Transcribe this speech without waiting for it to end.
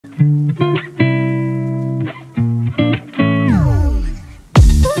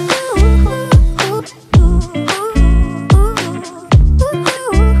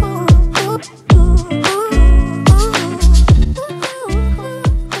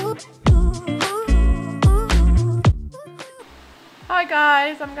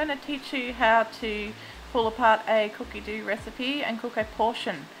guys, I'm going to teach you how to pull apart a Cookidoo recipe and cook a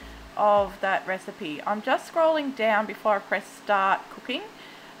portion of that recipe. I'm just scrolling down before I press start cooking,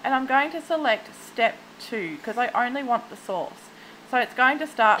 and I'm going to select step 2 because I only want the sauce. So it's going to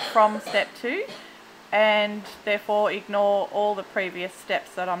start from step 2 and therefore ignore all the previous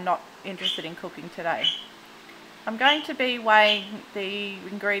steps that I'm not interested in cooking today. I'm going to be weighing the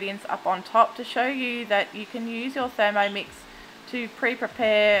ingredients up on top to show you that you can use your Thermomix to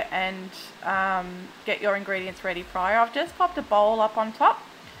pre-prepare and get your ingredients ready prior. I've just popped a bowl up on top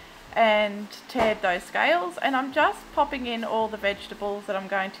and tared those scales, and I'm just popping in all the vegetables that I'm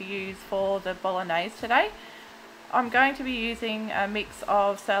going to use for the Bolognaise today. I'm going to be using a mix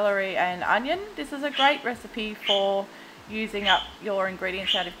of celery and onion. This is a great recipe for using up your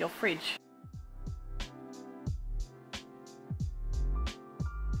ingredients out of your fridge.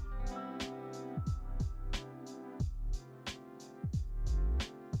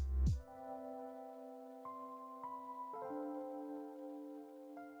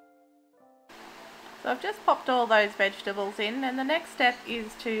 So I've just popped all those vegetables in, and the next step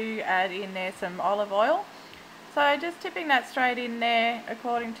is to add in there some olive oil. So just tipping that straight in there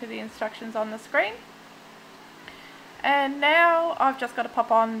according to the instructions on the screen. And now I've just got to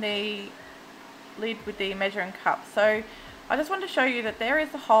pop on the lid with the measuring cup. So I just want to show you that there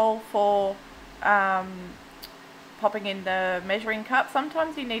is a hole for popping in the measuring cup.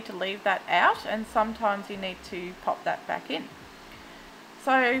 Sometimes you need to leave that out and sometimes you need to pop that back in.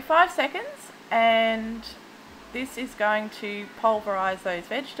 So 5 seconds, and this is going to pulverize those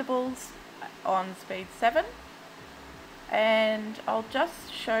vegetables on speed 7, and I'll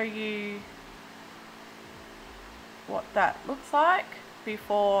just show you what that looks like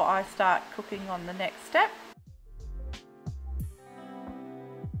before I start cooking on the next step.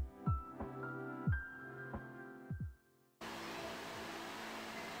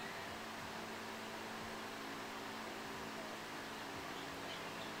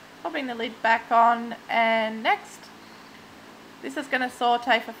 Popping the lid back on, and next this is going to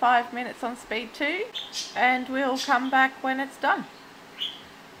saute for 5 minutes on speed 2, and we'll come back when it's done.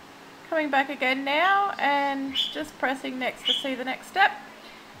 Coming back again now and just pressing next to see the next step.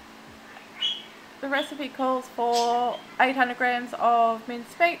 The recipe calls for 800 grams of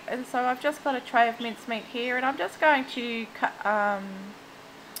mincemeat, and so I've just got a tray of mincemeat here, and I'm just going to cut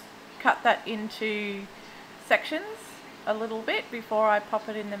that into sections a little bit before I pop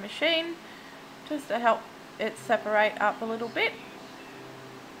it in the machine, just to help it separate up a little bit.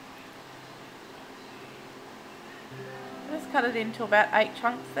 Just cut it into about 8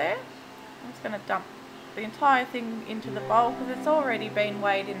 chunks there. I'm just going to dump the entire thing into the bowl because it's already been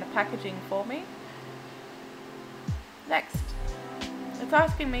weighed in the packaging for me. Next, it's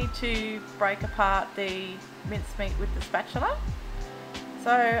asking me to break apart the mincemeat with the spatula.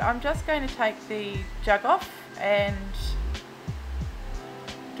 So I'm just going to take the jug off and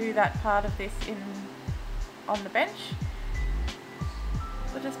do that part of this on the bench.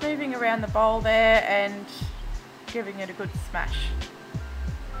 So just moving around the bowl there and giving it a good smash.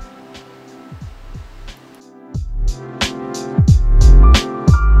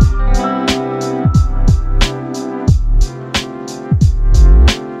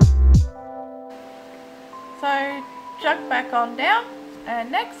 So jug back on now,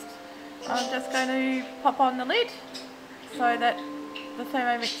 and next I'm just going to pop on the lid so that the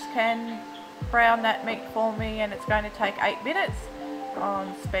Thermomix can brown that meat for me, and it's going to take 8 minutes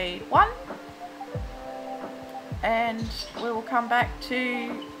on speed 1, and we will come back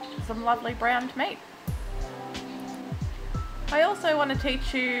to some lovely browned meat. I also want to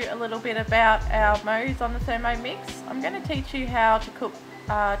teach you a little bit about our modes on the Thermomix. I'm going to teach you how to cook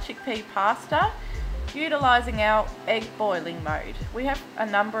chickpea pasta utilising our egg boiling mode. We have a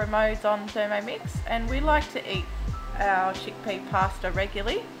number of modes on Thermomix, and we like to eat our chickpea pasta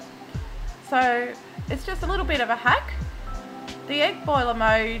regularly. So it's just a little bit of a hack. The egg boiler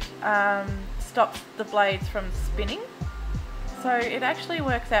mode stops the blades from spinning, so it actually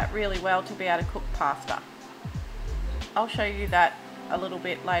works out really well to be able to cook pasta. I'll show you that a little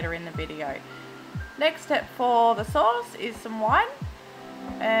bit later in the video. Next step for the sauce is some wine,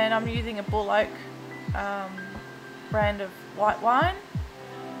 and I'm using a Bull Oak brand of white wine,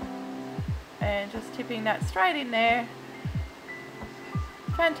 and just tipping that straight in there.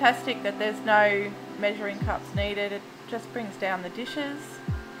 Fantastic that there's no measuring cups needed, it just brings down the dishes.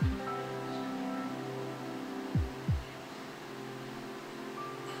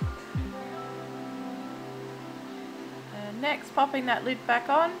 And next, popping that lid back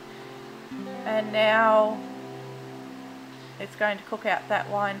on, and now it's going to cook out that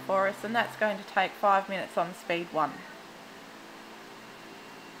wine for us, and that's going to take 5 minutes on speed 1.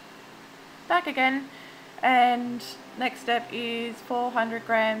 Back again, and next step is 400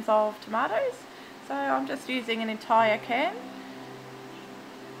 grams of tomatoes. So I'm just using an entire can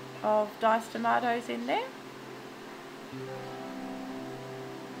of diced tomatoes in there.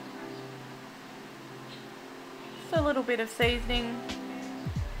 Just a little bit of seasoning,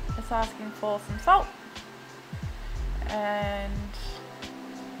 just asking for some salt, and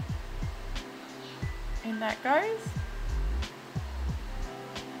in that goes.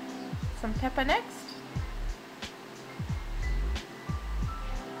 Some pepper next.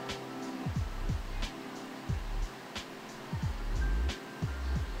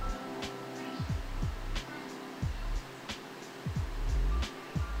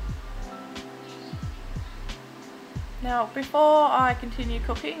 Now, before I continue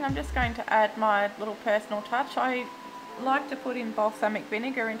cooking, I'm just going to add my little personal touch. I like to put in balsamic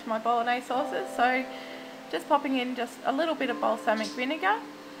vinegar into my Bolognaise sauces, so just popping in just a little bit of balsamic vinegar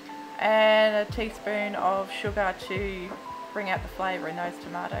and a teaspoon of sugar to bring out the flavour in those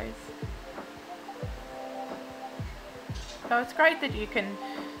tomatoes. So it's great that you can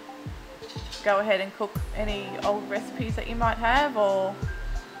go ahead and cook any old recipes that you might have, or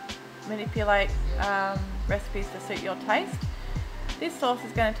manipulate recipes to suit your taste. This sauce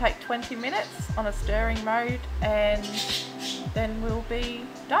is going to take 20 minutes on a stirring mode, and then we'll be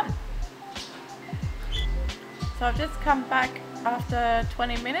done. So I've just come back after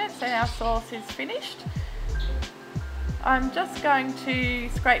 20 minutes and our sauce is finished. I'm just going to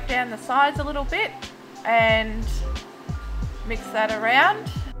scrape down the sides a little bit and mix that around.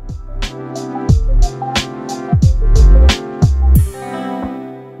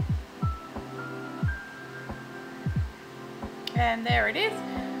 And there it is.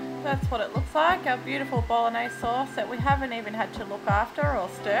 That's what it looks like, our beautiful Bolognaise sauce that we haven't even had to look after or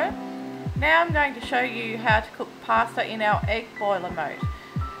stir. Now I'm going to show you how to cook pasta in our egg boiler mode.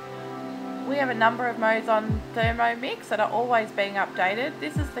 We have a number of modes on Thermomix that are always being updated.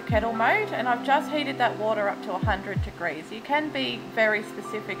 This is the kettle mode, and I've just heated that water up to 100 degrees. You can be very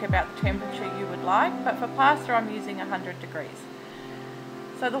specific about the temperature you would like, but for pasta I'm using 100 degrees.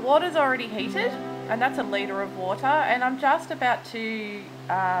 So the water's already heated, and that's a litre of water, and I'm just about to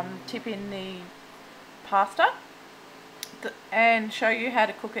tip in the pasta and show you how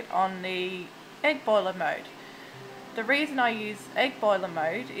to cook it on the egg boiler mode. The reason I use egg boiler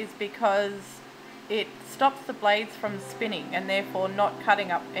mode is because it stops the blades from spinning and therefore not cutting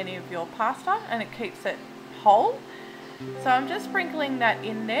up any of your pasta, and it keeps it whole. So I'm just sprinkling that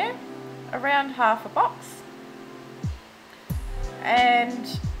in there, around half a box,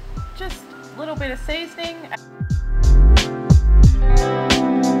 and just a little bit of seasoning.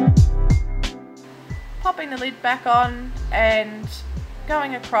 Popping the lid back on and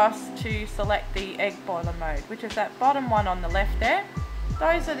going across to select the egg boiler mode, which is that bottom one on the left there.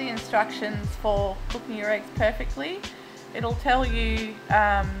 Those are the instructions for cooking your eggs perfectly. It'll tell you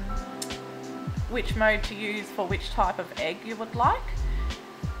which mode to use for which type of egg you would like.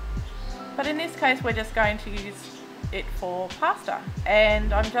 But in this case we're just going to use it for pasta,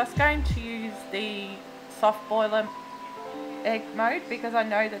 and I'm just going to use the soft boiler egg mode because I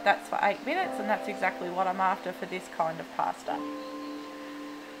know that that's for 8 minutes, and that's exactly what I'm after for this kind of pasta.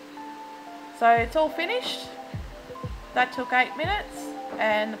 So it's all finished. That took 8 minutes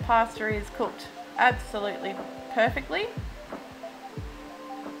and the pasta is cooked absolutely perfectly.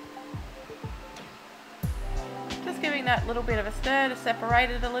 Just giving that little bit of a stir to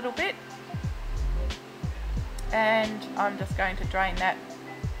separate it a little bit, and I'm just going to drain that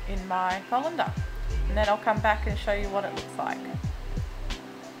in my colander, and then I'll come back and show you what it looks like.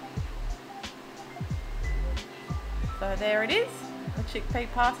 So there it is, the chickpea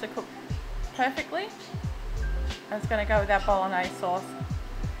pasta cooked perfectly, and it's going to go with our Bolognaise sauce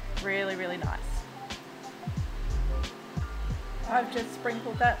really, really nice. I've just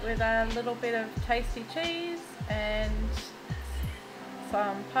sprinkled that with a little bit of tasty cheese and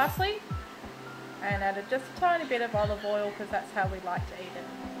some parsley, and added just a tiny bit of olive oil because that's how we like to eat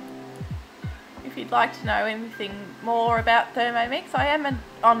it. If you'd like to know anything more about Thermomix, I am an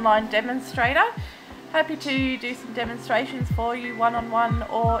online demonstrator. Happy to do some demonstrations for you one-on-one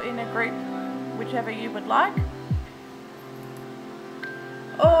or in a group, whichever you would like.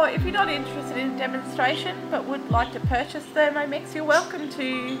 Or if you're not interested in a demonstration but would like to purchase Thermomix, you're welcome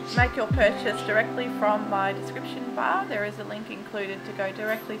to make your purchase directly from my description bar. There is a link included to go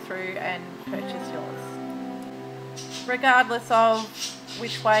directly through and purchase yours. Regardless of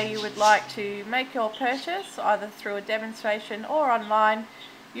which way you would like to make your purchase, either through a demonstration or online,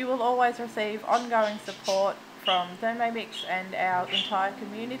 you will always receive ongoing support from Thermomix and our entire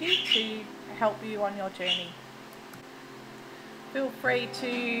community to help you on your journey. Feel free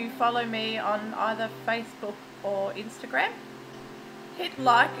to follow me on either Facebook or Instagram. Hit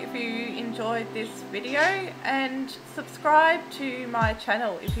like if you enjoyed this video and subscribe to my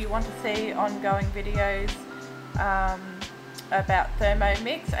channel if you want to see ongoing videos about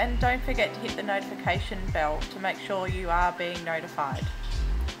Thermomix, and don't forget to hit the notification bell to make sure you are being notified.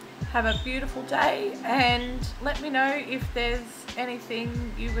 Have a beautiful day, and let me know if there's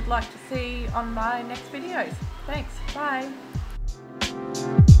anything you would like to see on my next videos. Thanks, bye.